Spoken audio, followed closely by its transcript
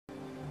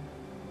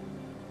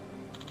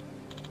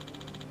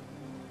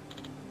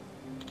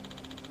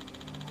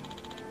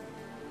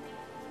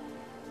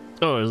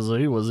Oh,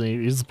 he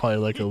wasn't. He's probably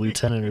like a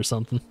lieutenant or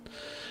something.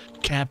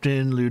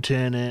 Captain,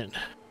 lieutenant.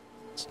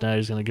 So now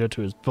he's gonna go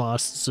to his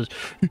boss and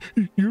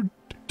says, "You're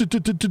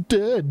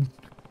dead.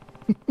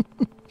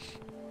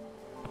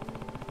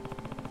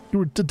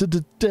 You're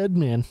dead,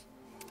 man."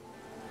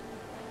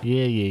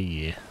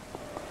 Yeah.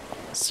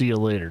 See you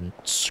later,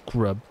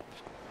 scrub.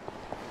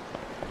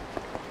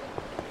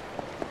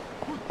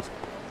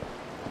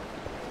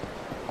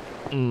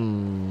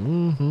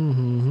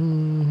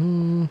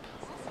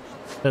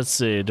 Let's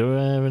see, do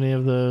I have any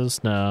of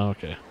those? No,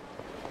 okay.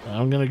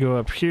 I'm gonna go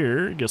up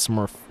here, get some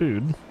more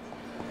food.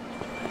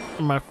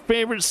 My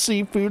favorite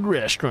seafood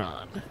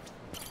restaurant.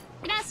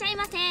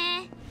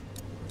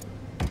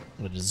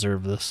 I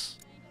deserve this.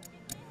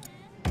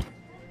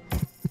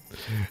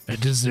 I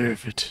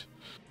deserve it.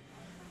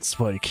 That's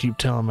what I keep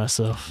telling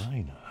myself.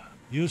 I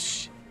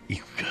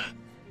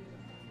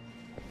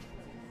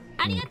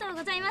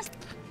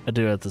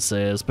do have to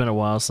say, it's been a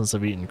while since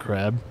I've eaten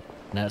crab,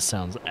 and that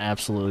sounds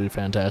absolutely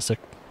fantastic.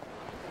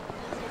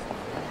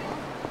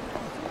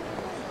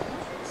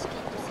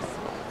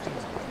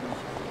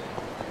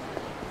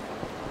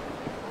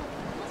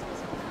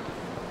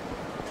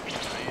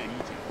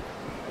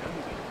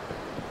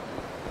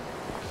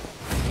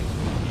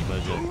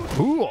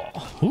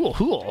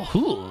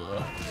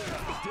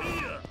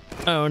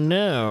 Oh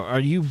no, are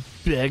you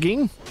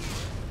begging?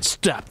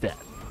 Stop that.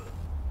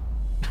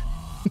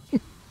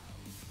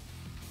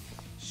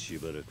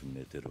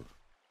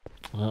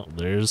 Well,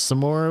 there's some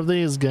more of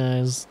these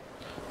guys.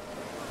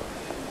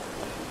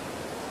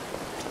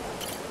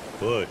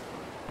 Oi.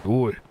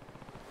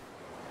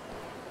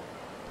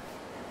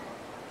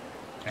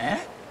 Eh?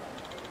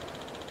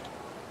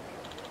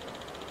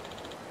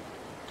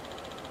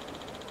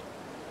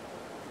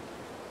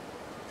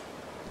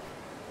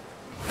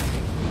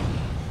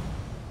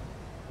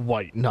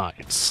 White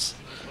Knights.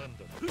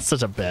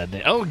 Such a bad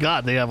name. Oh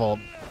god, they have a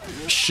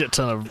shit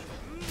ton of...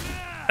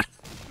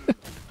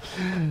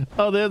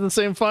 Oh, they have the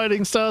same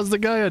fighting style as the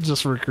guy I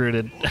just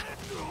recruited.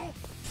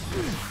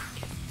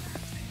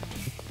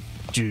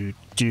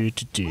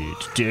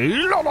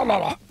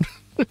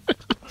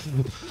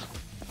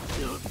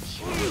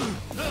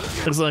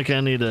 Looks like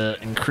I need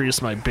to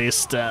increase my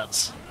base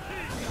stats.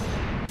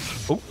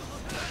 Oh.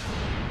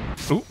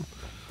 Oh.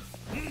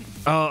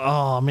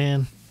 Oh,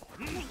 man.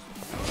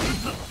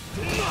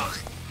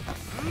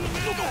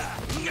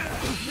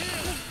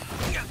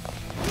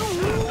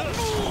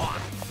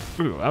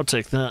 Ooh, I'll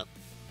take that.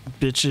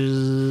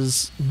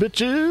 Bitches.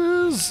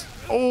 Bitches!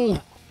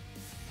 Oh!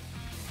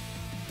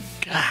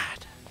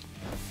 God.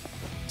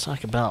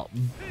 Talk about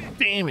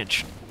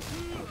damage.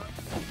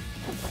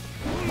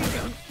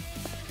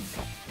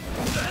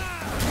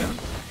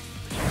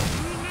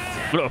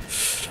 Oh,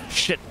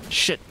 shit,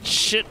 shit,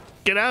 shit.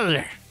 Get out of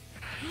there.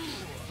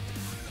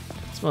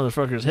 This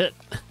motherfucker's hit.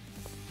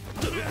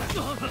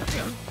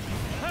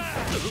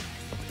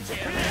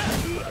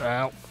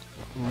 Ow.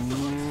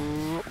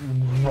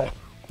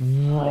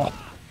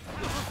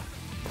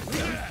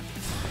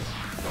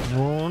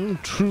 1,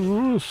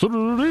 2,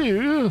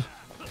 3.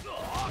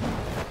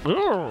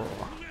 Oh.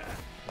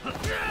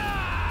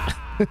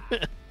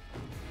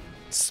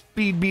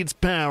 Speed beats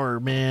power,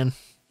 man.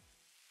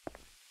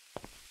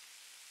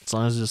 As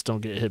long as you just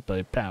don't get hit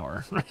by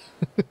power.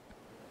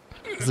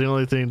 It's the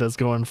only thing that's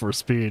going for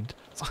speed.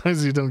 As long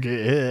as you don't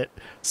get hit,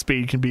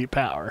 speed can beat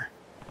power.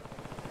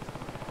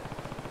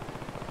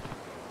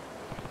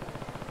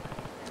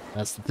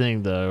 That's the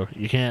thing, though.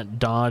 You can't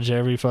dodge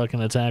every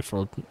fucking attack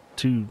for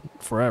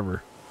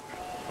forever.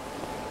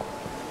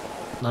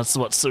 That's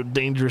what's so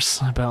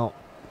dangerous about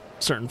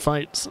certain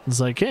fights. It's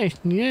like, hey,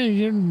 yeah,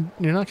 you're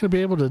not gonna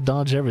be able to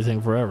dodge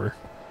everything forever.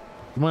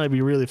 You might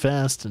be really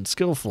fast and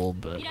skillful,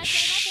 but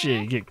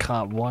shit, you get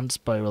caught once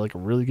by like a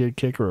really good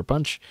kick or a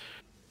punch,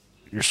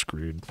 you're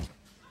screwed.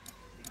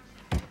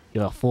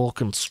 You're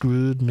fucking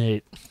screwed,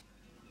 mate.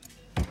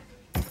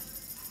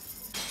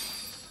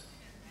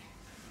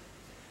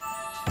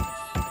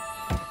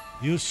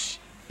 Wish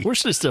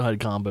they still had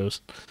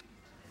combos.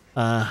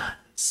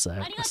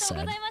 Sad.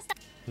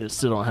 They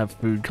still don't have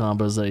food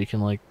combos that you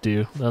can like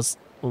do. That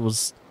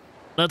was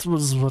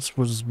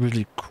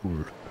really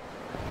cool.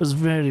 It was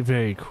very,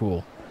 very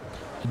cool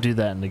to do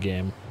that in the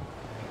game.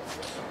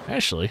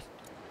 Actually,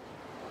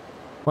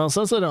 well,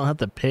 since I don't have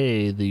to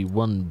pay the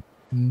 1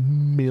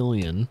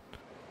 million,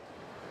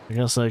 I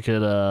guess I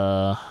could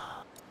let's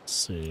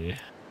see,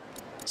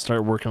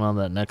 start working on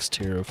that next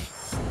tier of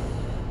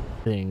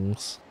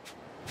things.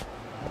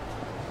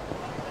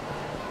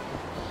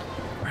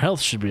 Our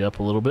health should be up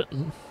a little bit.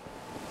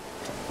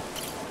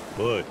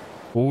 Boy.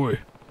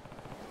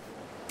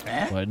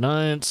 White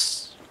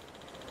Knights.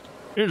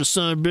 You're the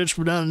son of a bitch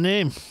without a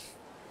name.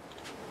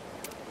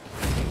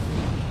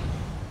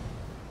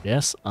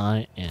 Yes,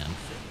 I am.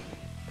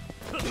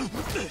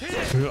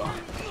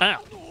 Ow,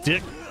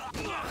 dick.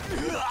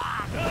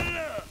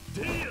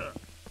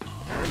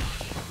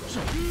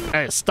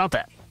 Hey, stop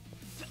that.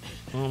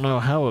 I don't know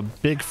how a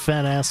big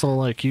fat asshole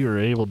like you are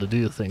able to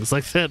do things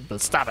like that,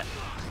 but stop it.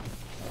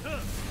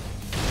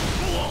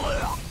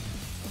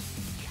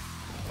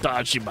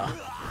 Dajima.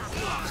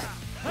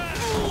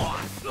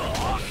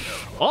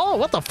 Oh,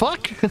 what the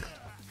fuck?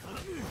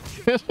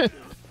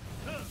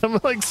 I'm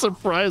like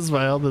surprised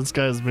by how this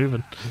guy's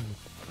moving.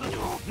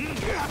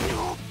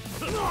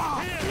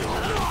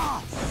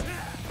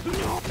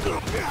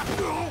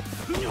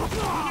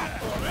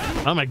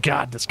 Oh my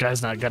god, this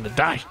guy's not gonna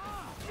die.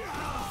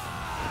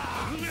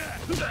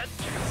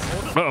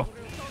 Uh-oh.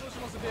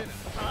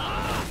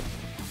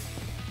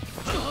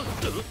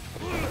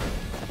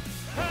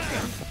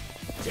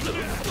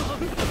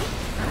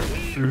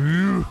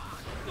 Ooh.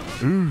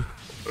 Ooh.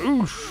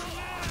 Ooh.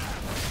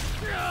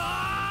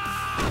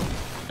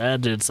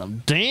 That did some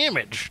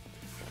damage.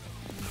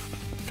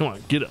 Come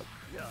on, get up.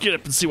 Get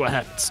up and see what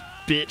happens,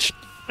 bitch.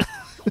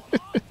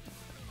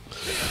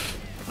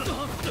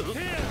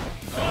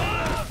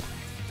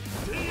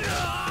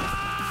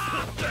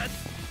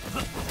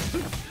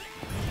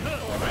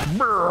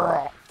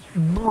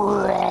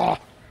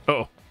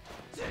 Oh.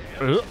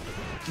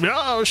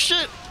 Oh,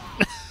 shit.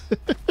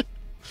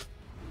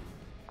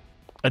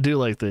 I do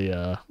like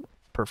the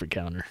perfect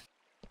counter.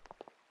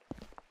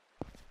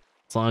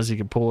 As long as you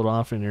can pull it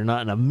off and you're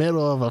not in the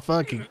middle of a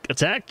fucking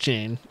attack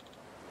chain,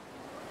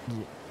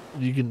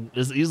 you can,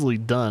 it's easily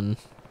done.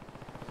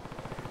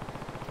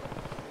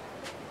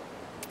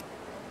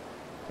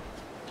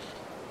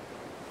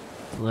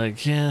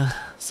 Like, yeah,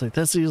 it's like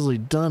that's easily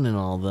done and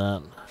all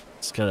that.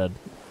 Just gotta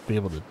be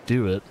able to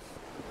do it.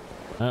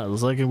 That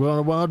looks like I'm going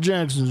to Wild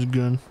Jackson's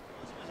again.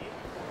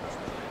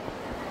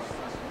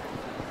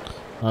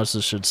 I also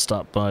should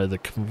stop by the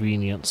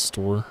convenience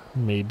store,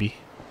 maybe.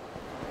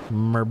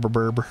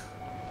 Merberberber.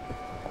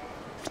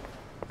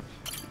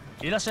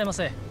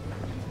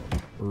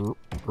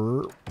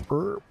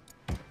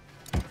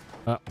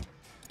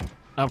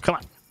 Oh, come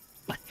on.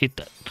 I hate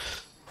that.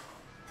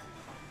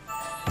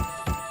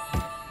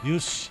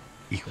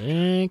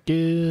 Thank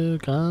you.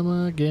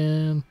 Come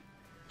again.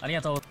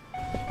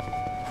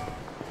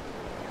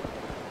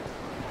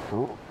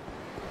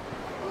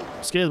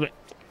 Excuse me.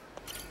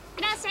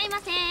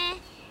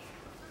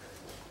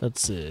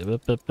 Let's see.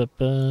 Make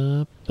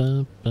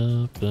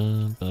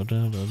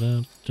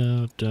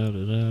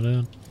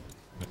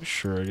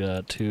sure I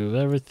got 2 of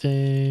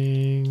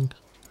everything.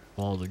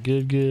 All the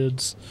good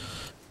goods.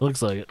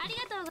 Looks like it.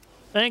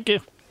 Thank you.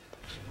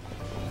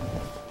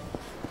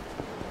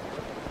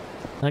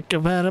 Thank you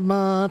very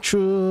much.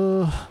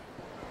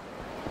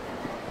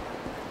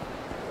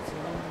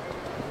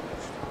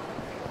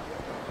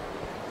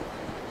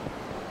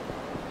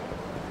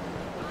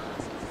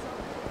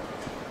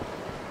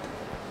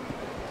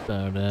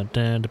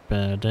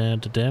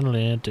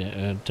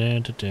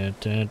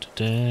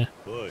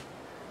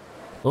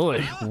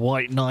 Oi,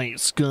 white knight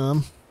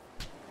scum.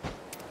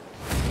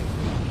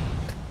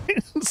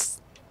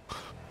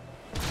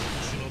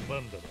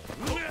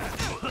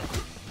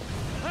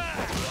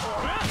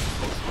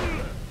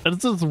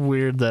 It's just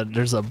weird that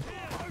there's a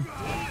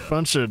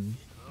bunch of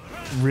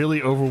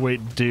really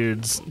overweight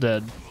dudes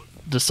that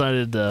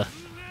decided to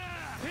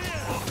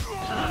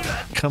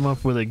come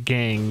up with a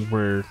gang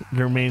where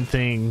their main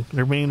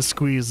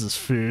squeeze is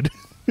food.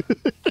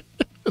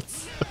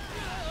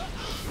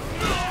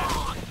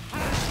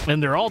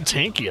 And they're all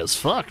tanky as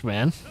fuck,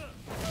 man.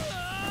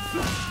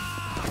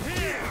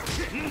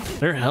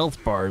 Their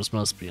health bars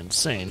must be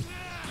insane.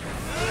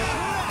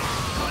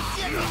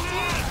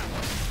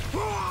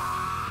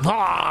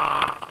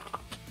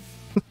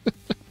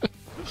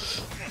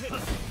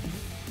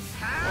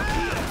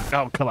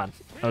 Oh, come on.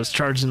 I was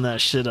charging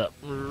that shit up.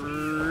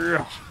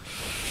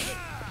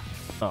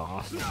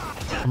 Oh,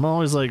 I'm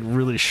always like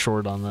really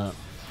short on that.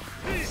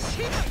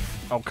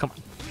 Oh, come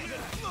on.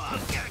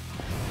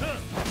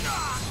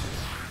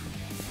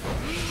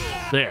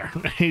 There.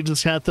 You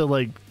just have to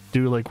like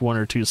do like 1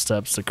 or 2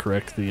 steps to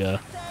correct the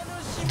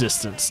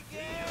distance.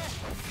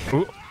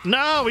 Ooh.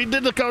 No, he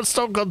did the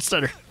Stone Cold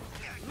Stunner.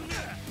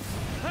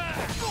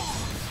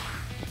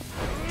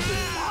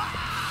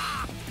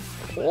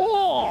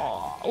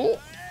 Oh,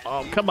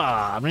 oh, come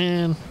on,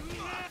 man.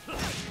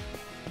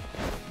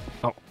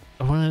 Oh,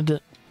 I wanted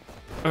to.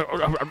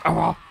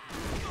 Oh,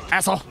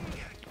 asshole.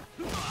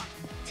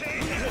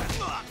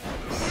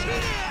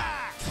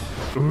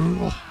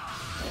 Ooh.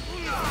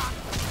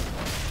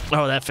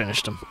 Oh, that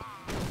finished him.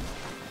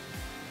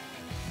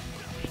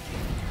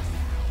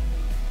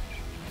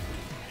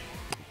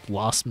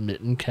 Lost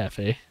Mitten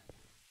Cafe.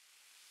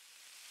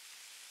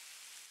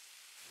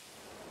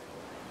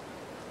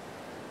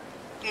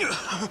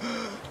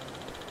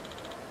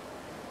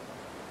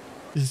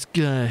 This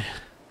guy,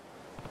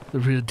 the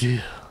real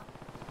deal.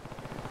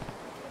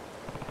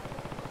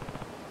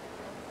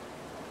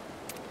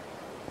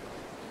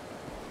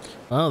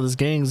 Oh, this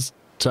gang's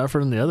tougher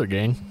than the other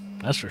gang.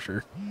 That's for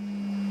sure.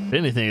 If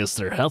anything, it's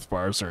their health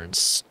bars are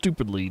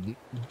stupidly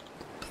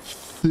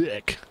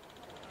thick.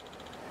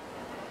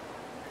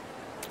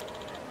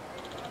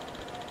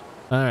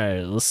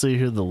 Alright, let's see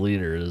who the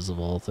leader is of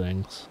all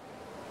things.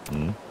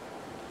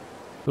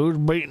 Who's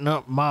beating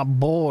up my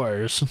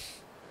boys?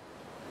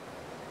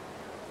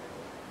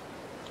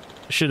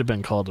 Should have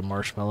been called the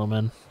Marshmallow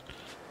Men.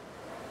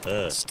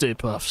 Stay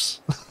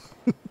Puffs.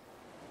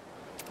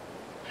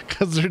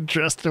 Because they're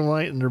dressed in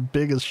white and they're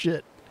big as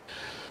shit.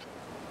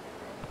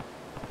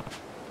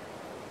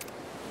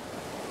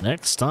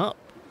 Next stop,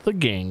 the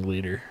gang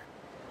leader.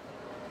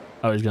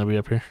 Oh, he's gonna be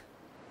up here.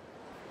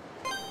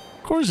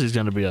 Of course he's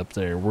gonna be up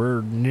there.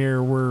 We're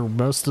near where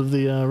most of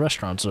the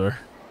restaurants are.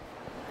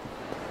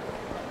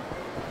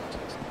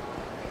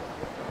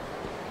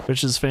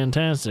 Which is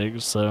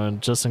fantastic, so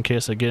just in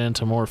case I get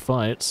into more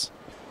fights,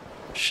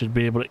 should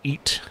be able to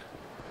eat.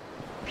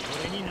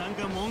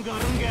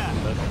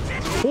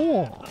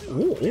 Oh,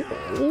 oh,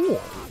 oh.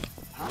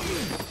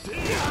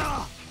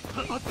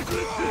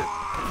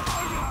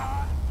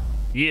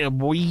 Yeah,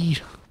 boy.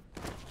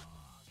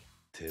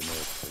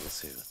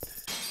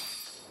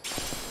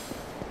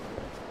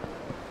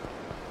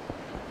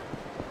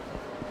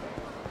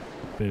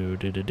 Do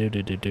do do do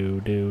do do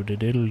do do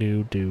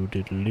do do do do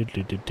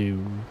do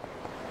do.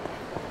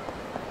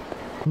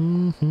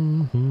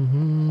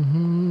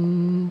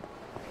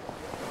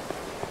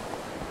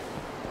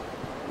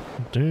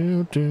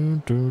 Do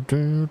do do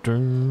do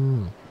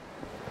do.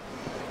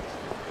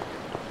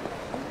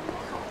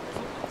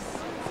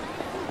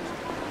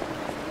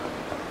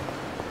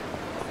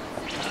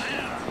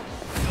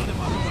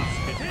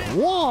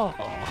 Whoa!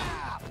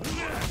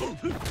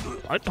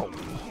 I don't.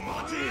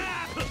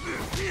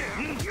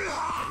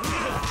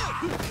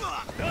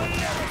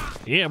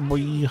 Yeah,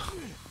 boy.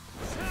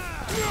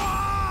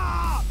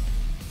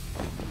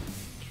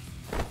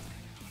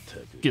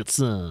 Get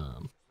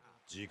some.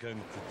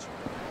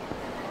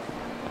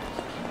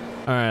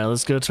 Alright,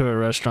 let's go to a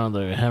restaurant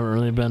that we haven't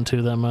really been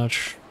to that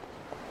much.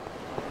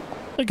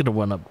 I think it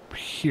went up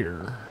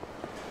here.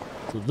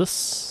 So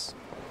this...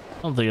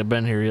 I don't think I've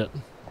been here yet.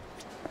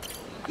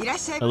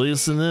 At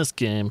least in this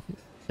game. I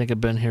think I've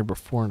been here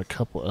before in a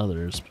couple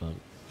others, but...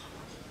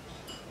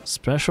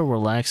 Special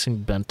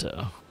relaxing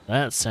bento.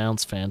 That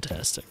sounds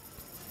fantastic.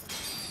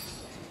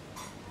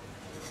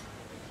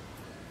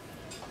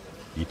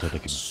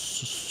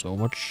 So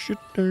much shit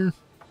there.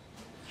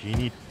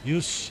 Thank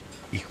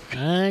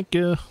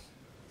you.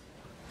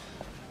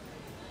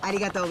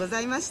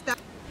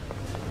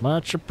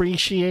 Much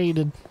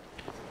appreciated.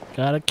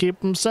 Gotta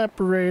keep them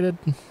separated.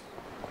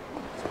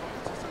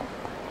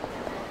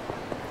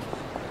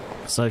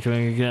 Looks like I'm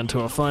gonna get into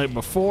a fight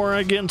before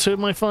I get into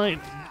my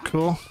fight.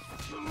 Cool.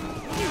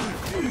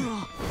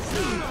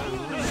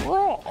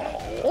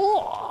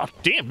 Oh,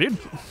 damn, dude.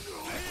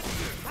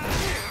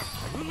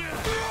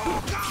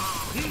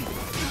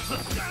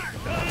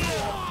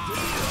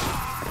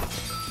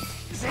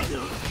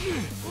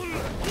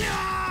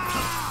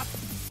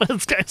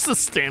 This guy's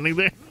just standing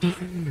there.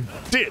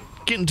 Dude,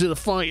 get into the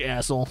fight,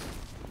 asshole.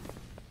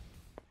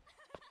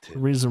 The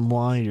reason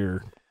why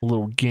your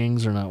little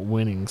gangs are not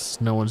winning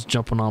is no one's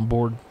jumping on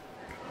board.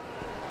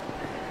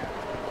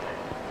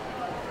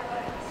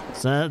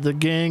 Is that the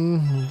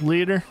gang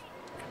leader?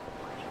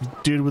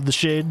 Dude with the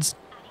shades?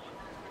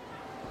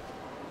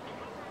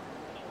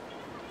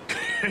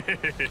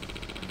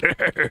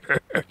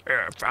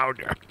 Found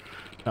you.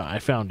 Oh, I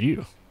found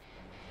you.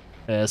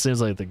 Yeah, it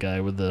seems like the guy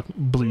with the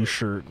blue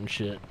shirt and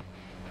shit.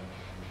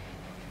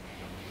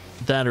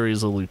 That or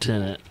he's a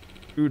lieutenant.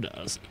 Who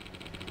knows?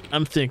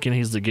 I'm thinking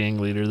he's the gang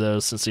leader though,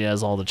 since he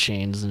has all the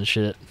chains and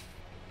shit.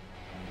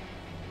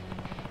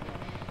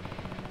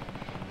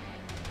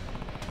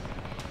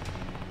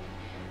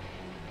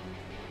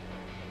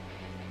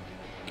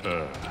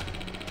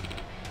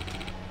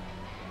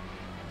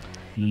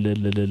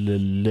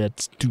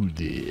 Let's do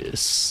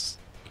this.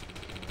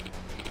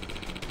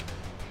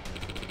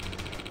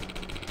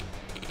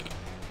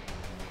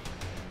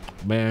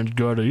 Man's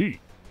gotta eat.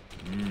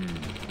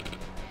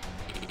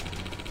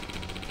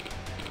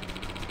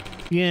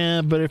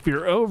 Yeah, but if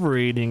you're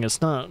overeating,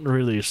 it's not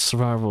really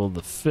survival of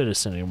the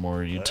fittest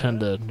anymore. You tend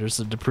to, there's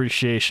a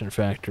depreciation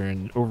factor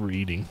in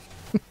overeating.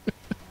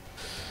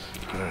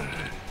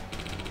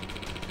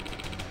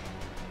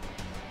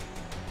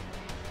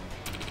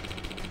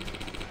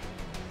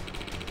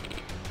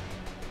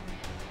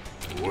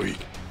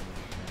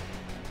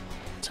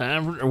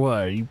 Time for what?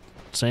 Are you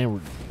saying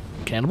we're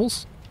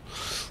cannibals?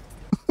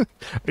 Are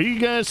you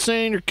guys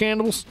saying you're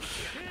cannibals?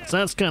 So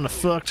that's kind of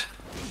fucked.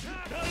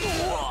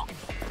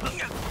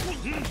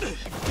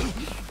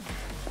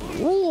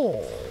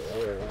 Whoa.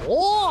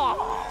 Whoa.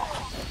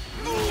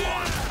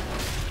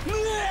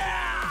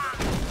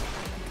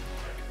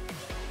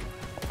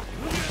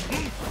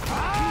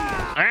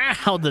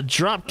 Ow, the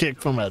drop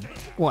kick from a,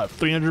 what,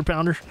 300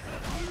 pounder?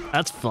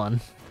 That's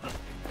fun.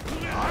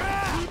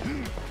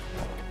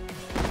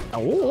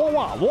 Whoa,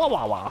 whoa, whoa,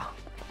 whoa, whoa.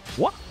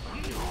 What?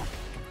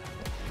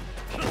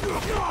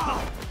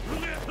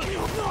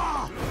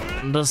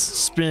 Just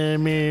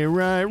spin me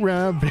right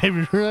round,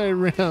 baby, right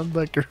round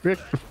like a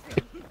record.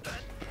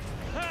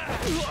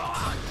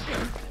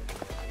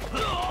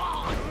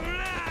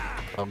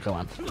 Oh, come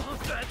on.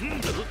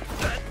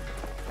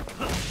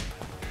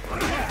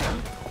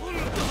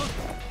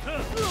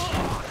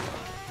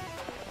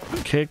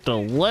 Kick the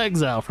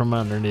legs out from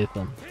underneath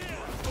them.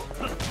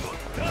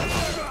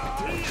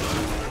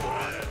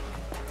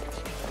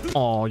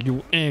 Oh,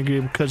 you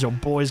angry because your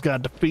boys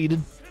got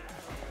defeated?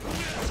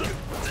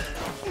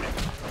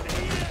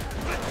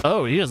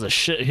 Oh, he has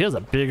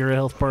a bigger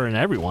health bar than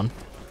everyone.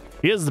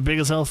 He has the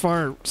biggest health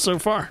bar so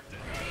far.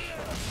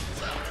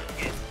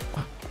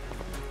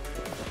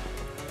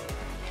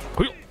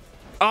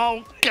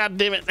 Oh, god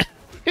damn it.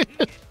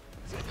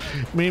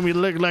 Made me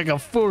look like a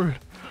fool.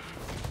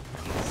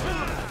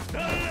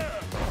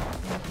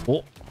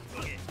 Oh.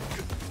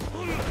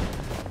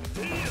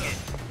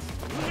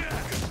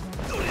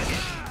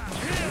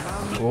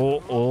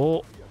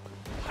 Oh,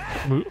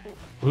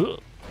 oh.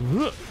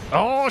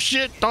 Oh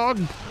shit,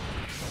 dog.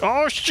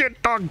 Oh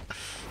shit, dog.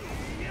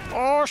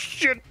 Oh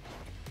shit.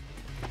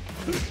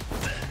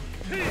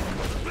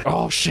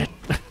 Oh shit.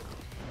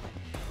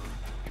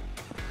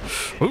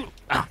 Ooh.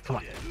 Ah, come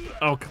on.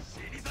 Oh,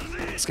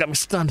 it's got me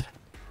stunned.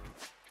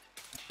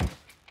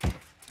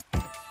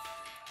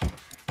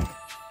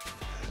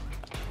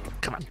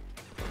 Come on.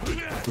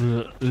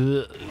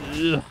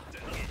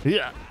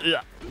 Yeah,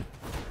 yeah.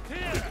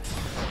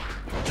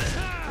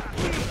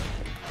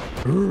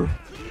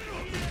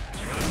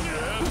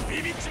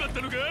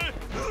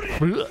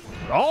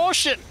 Oh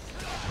shit!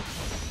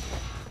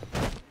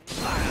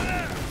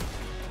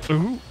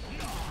 Ooh.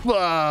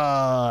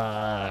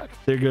 Fuck.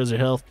 There goes your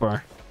health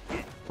bar.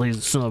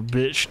 Please, son of a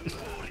bitch.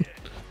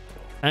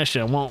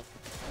 Actually, I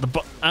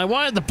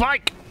wanted the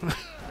bike.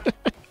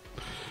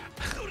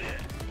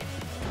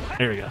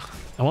 There we go.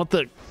 I want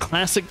the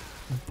classic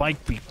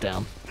bike beat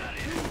down.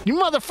 You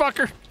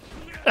motherfucker!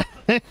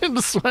 I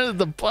just wanted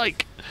the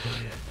bike.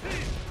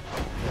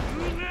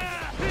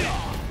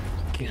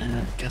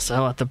 Guess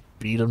I'll have to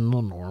beat him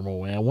the normal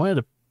way. I wanted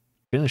to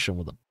finish him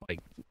with a bike.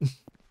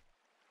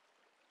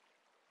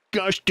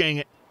 Gosh dang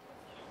it.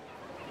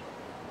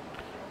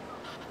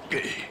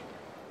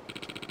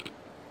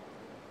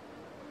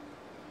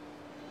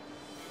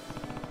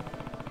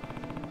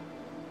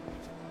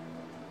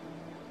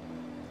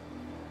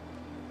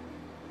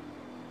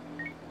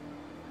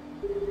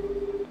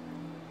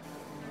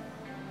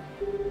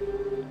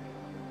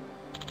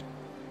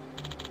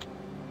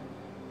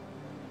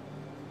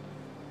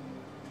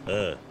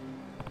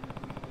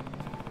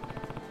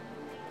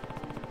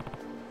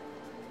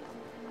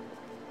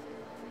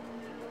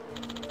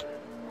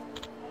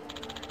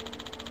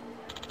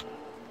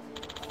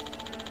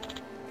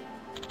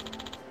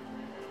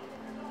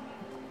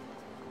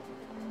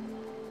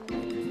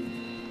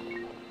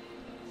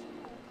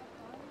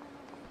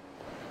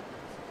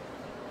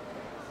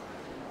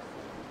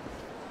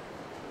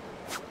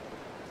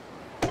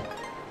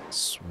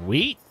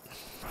 Sweet.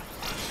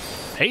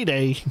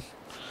 Payday.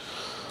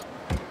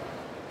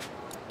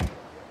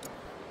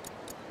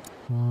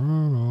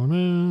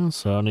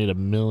 So I need $1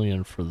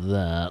 million for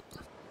that.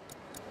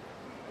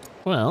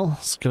 Well,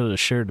 let's go to the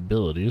shared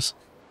abilities.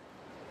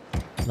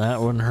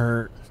 That wouldn't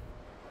hurt.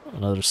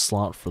 Another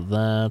slot for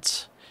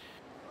that.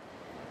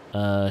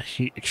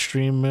 Heat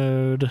extreme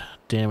mode.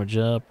 Damage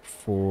up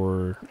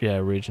for, yeah,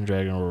 Raging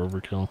Dragon or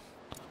Overkill.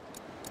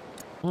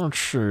 Not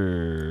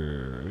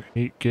sure.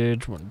 Heat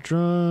gauge when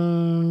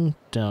drunk.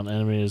 Down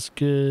enemy is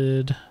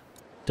good.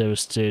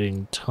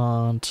 Devastating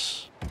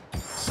taunt.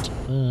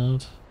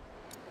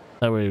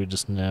 That way we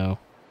just know.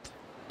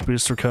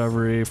 Boost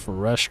recovery for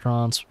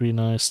restaurants would be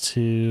nice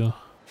too.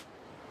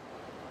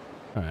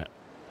 Alright.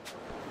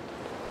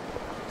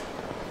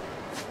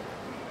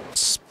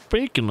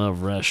 Speaking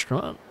of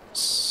restaurants,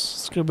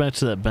 let's go back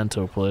to that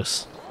bento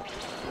place.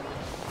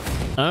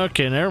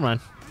 Okay, never mind.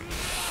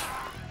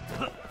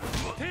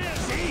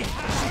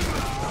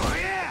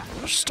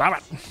 Stop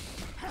it!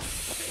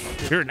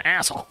 You're an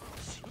asshole.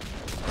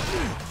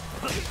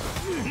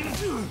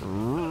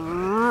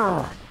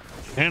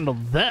 Handle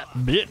that,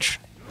 bitch.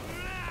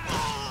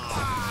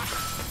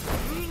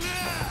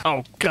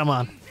 Oh, come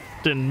on.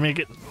 Didn't make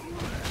it.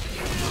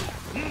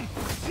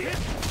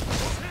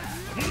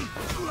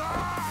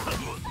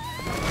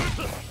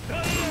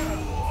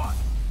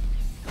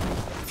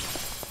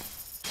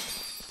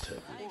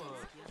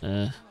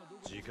 Right.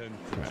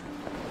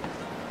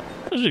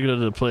 I should go to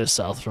the place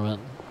south from it.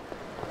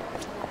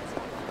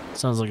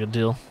 Sounds like a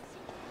deal.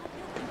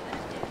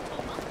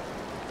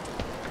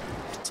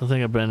 So I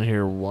think I've been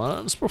here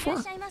once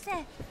before.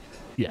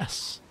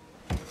 Yes.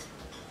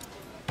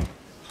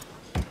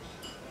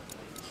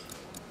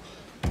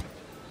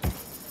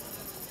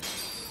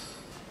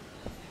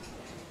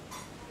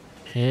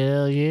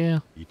 Hell yeah.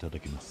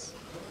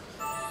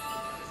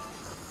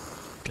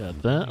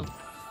 Got that.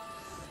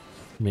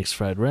 Mixed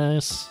fried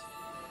rice.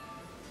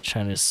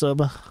 Chinese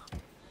soba.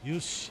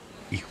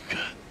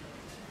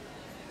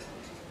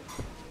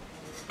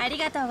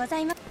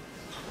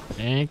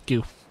 Thank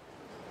you.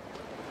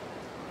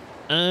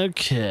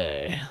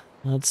 Okay.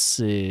 Let's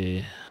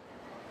see.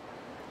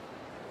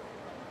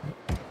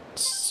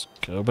 Let's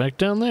go back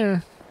down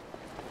there.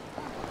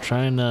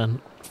 Trying to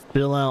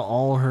fill out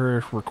all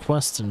her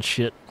requests and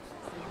shit.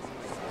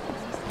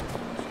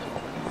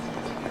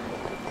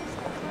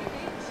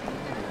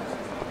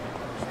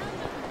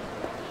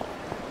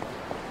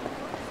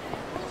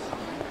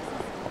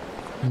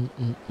 Do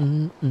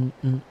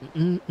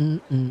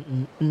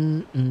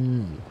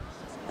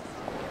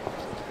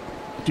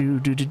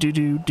do do do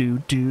do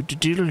do do do do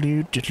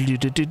do do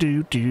do do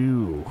do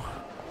do.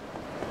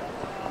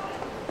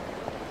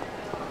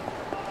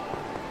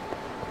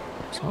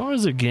 There's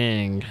always a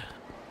gang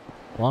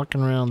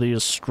walking around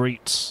these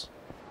streets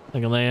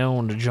thinking they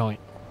own the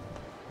joint.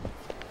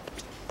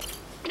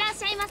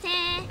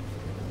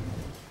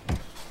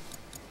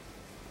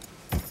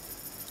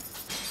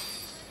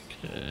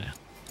 Okay. I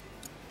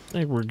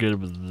think we're good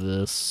with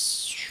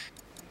this.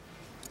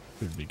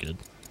 Should be good.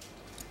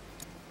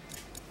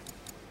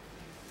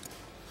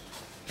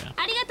 Yeah.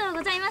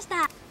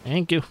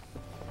 Thank you.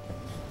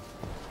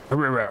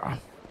 Looks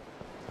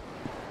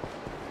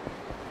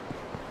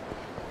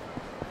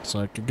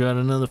like I got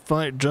another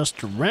fight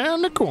just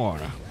around the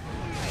corner.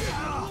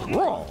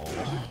 Whoa.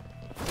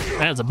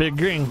 That's a big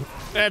green.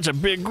 That's a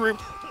big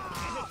group.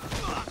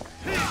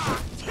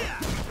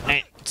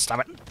 Hey,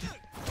 stop it.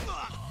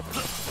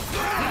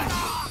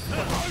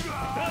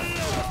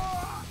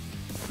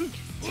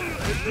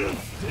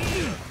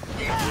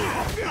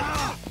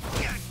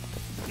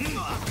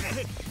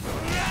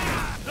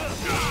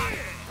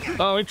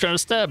 Oh, he's trying to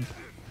stab.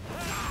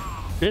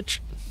 Bitch.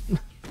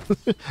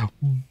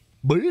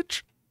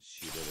 Bitch.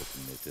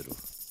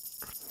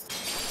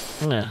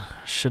 Yeah,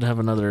 should have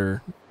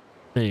another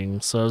thing.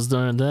 So I was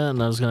doing that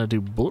and I was gonna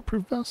do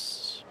bulletproof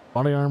vests,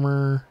 body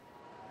armor.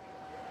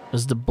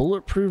 Is the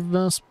bulletproof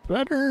vest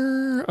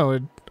better? Oh,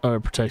 it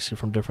protects you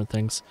from different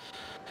things.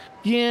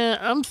 Yeah,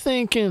 I'm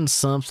thinking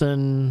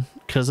something,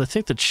 because I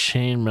think the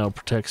chainmail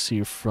protects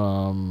you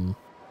from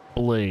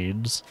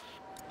blades.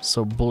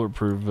 So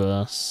bulletproof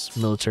vests,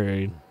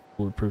 military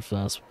bulletproof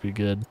vests would be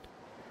good.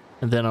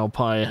 And then I'll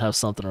probably have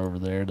something over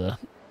there to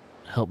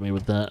help me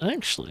with that.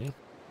 Actually,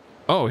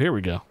 oh, here we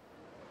go.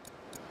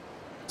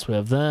 So we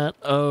have that.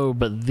 Oh,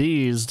 but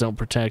these don't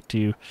protect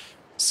you.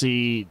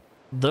 See,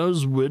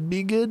 those would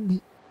be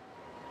good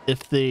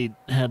if they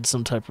had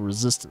some type of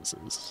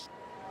resistances.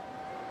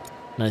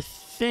 And I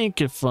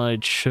think if I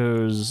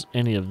chose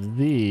any of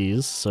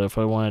these, so if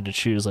I wanted to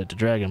choose like the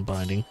dragon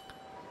binding,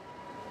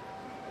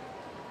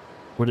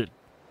 would it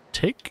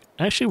take?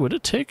 Actually, would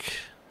it take?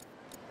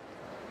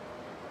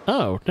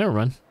 Oh, never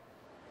mind.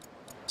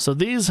 So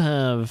these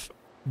have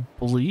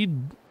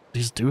bleed.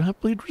 These do have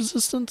bleed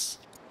resistance?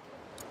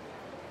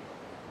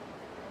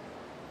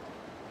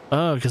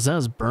 Oh, because that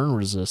has burn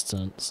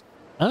resistance.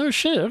 Oh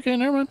shit, okay,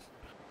 never mind.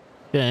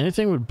 Yeah,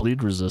 anything with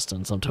bleed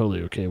resistance I'm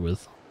totally okay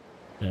with.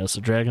 Yeah,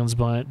 so Dragon's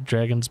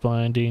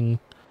Binding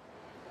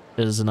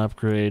is an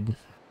upgrade.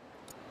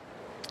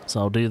 So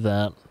I'll do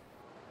that.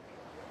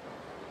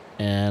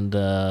 And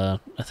I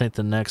think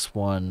the next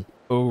one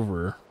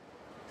over,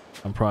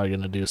 I'm probably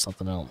going to do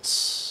something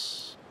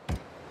else.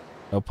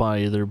 It'll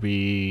probably either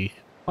be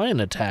an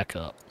attack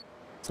up.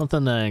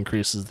 Something that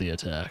increases the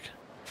attack.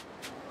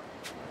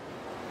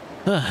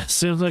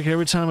 Seems like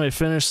every time I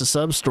finish the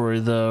sub-story,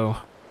 though,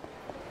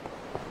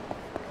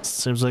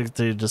 seems like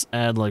they just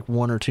add like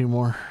one or two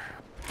more.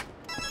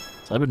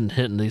 So I've been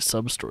hitting these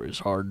sub-stories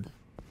hard.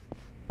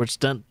 Which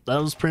that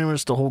was pretty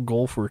much the whole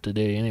goal for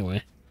today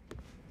anyway.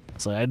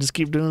 So I just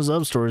keep doing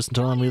sub-stories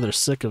until I'm either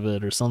sick of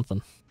it or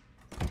something.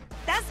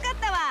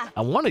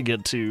 I want to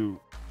get to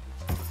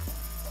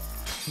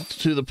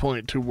the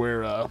point to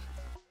where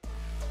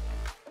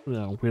you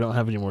know, we don't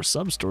have any more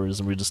sub-stories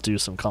and we just do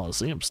some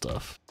Coliseum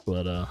stuff.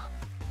 But I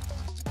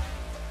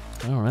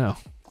don't know.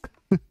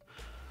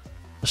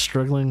 A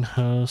struggling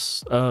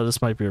host. Oh,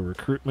 this might be a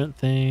recruitment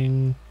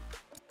thing.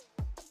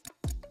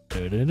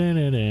 Alright.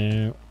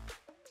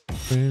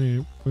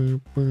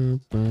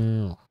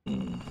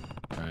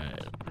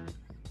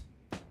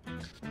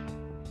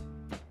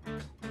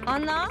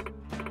 Anna?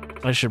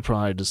 I should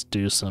probably just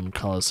do some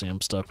Coliseum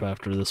stuff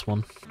after this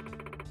one.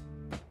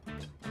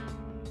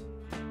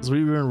 Because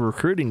we've been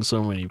recruiting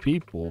so many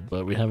people,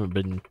 but we haven't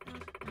been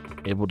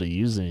able to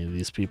use any of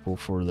these people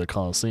for the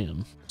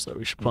Coliseum. So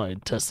we should probably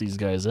test these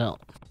guys out.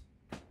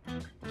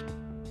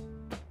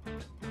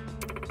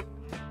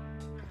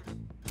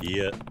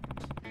 Yeah.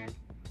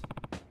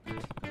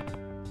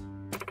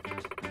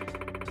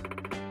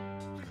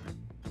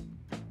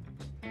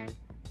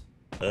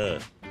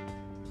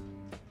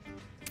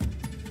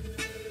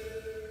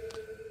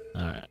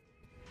 Alright.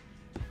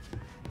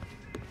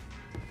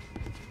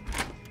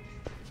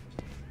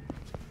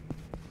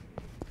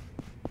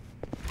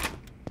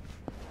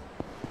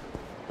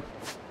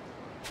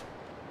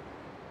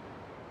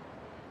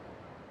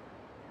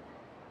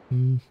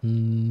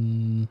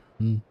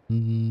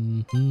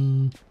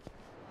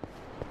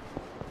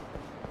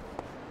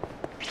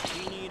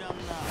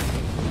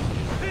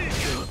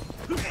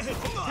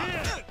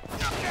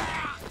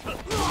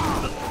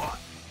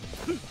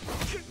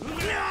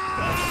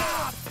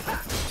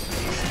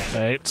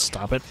 Alright,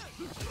 stop it.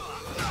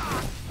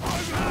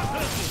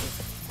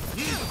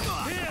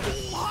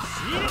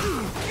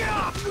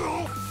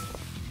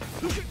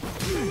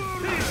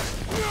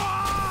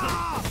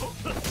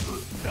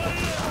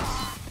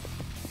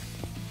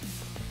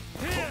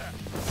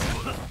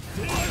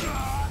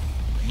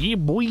 Yeah,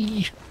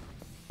 boy.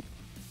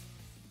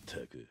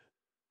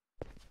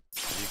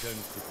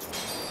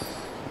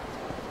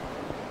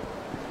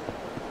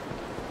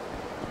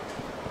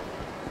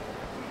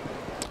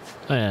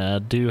 Oh yeah, I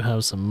do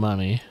have some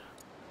money.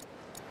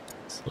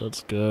 So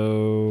let's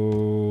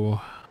go.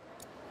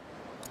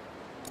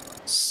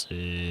 Let's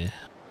see.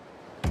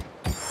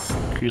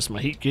 Increase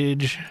my heat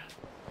gauge.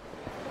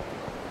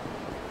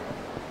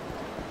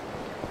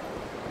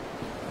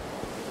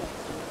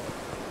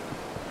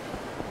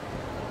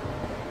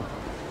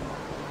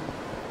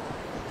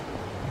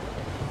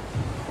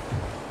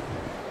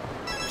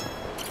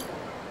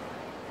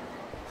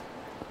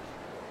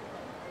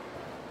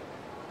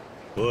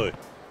 Oi.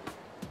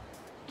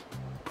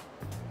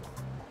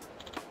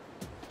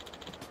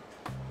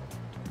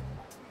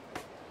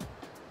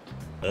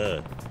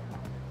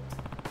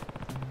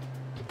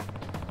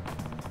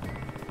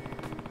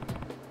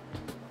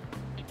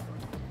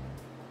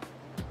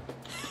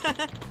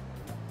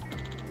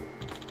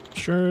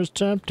 Sure is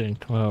tempting.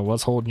 Well,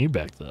 what's holding you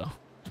back though?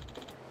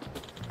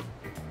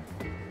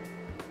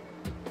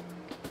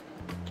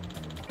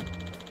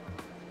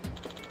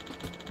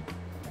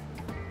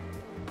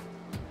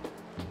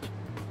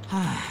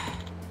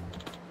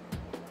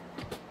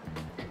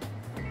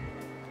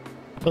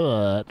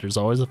 But there's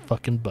always a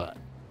fucking but.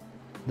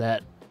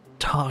 That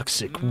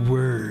toxic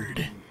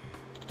word.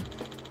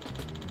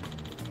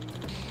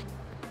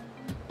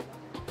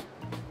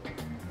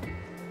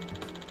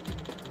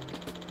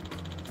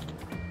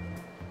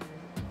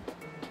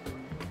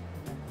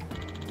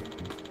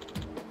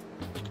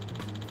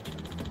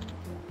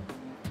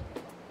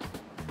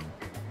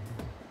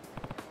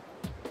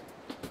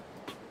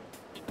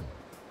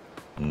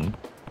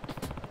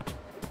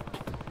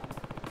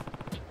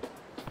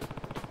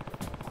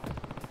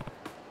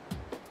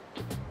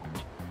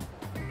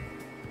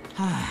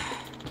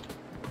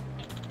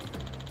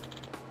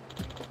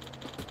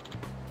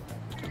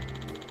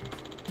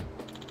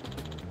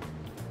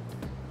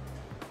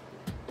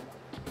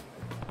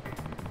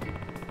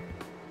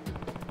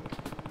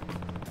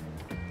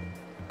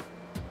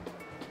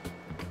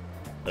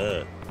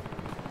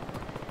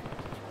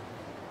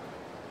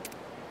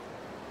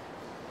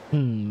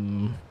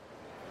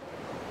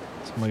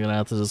 So am I gonna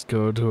have to just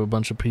go to a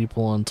bunch of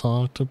people and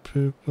talk to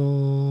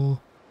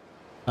people?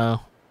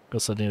 Oh,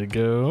 guess I need to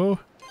go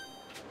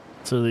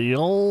to the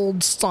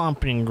old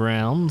stomping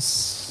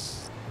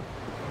grounds.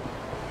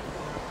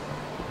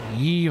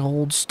 Ye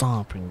old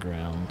stomping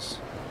grounds.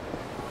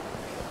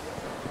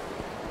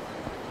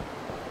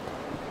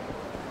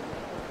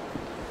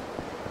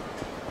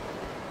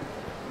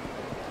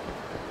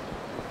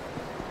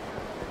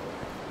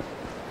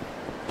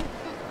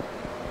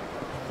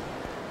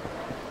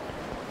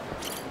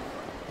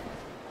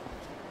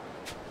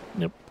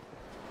 Nope.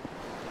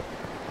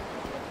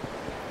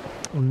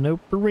 No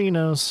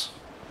arenas.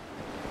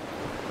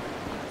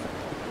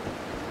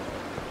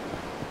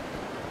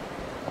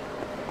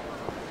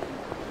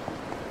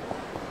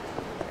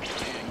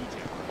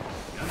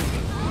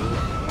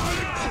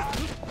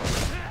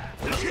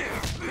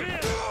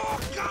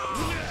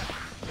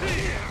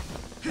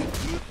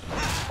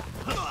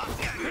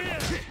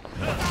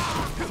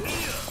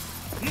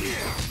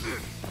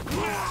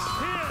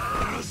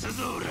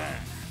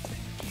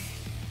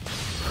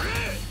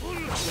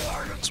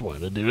 That's why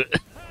to do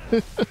it.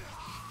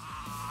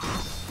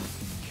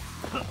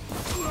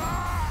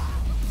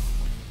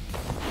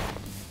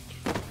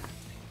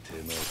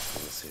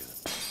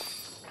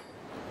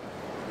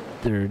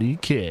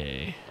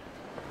 30K.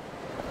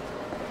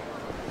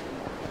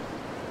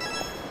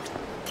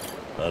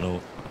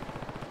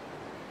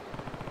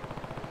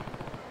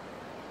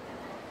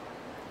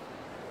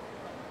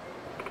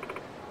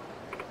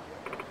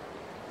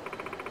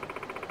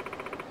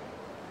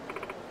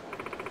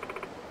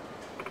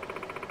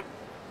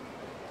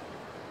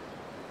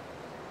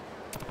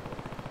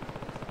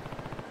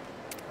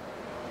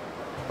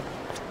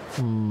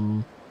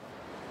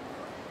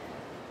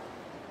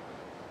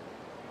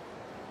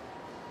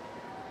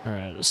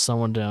 Alright, there's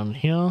someone down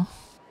here.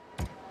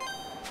 I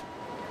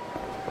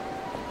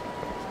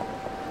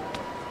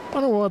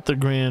wonder what the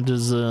Grand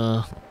is,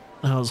 how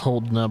it's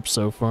holding up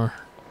so far.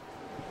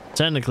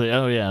 Technically,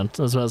 oh yeah,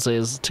 I was about to say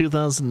it's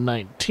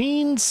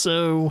 2019,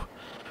 so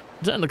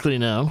technically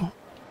no.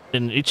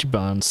 In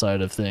Ichiban's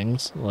side of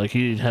things, like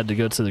he had to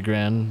go to the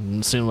Grand,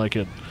 and it seemed like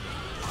it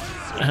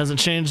hasn't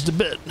changed a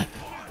bit.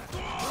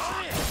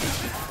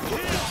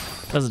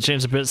 Hasn't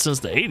changed a bit since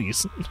the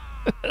 80s.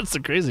 That's the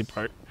crazy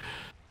part.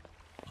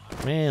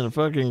 Man, the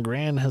fucking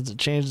Grand hasn't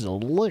changed a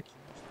lick.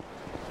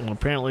 And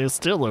apparently it's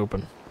still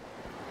open.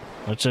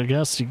 Which I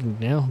guess you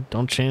can,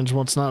 don't change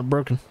what's not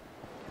broken.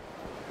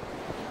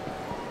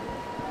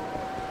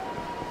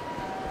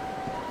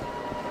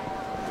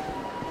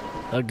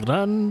 A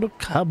Grand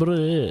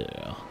Cabaret.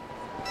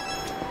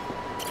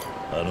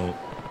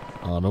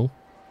 Ano.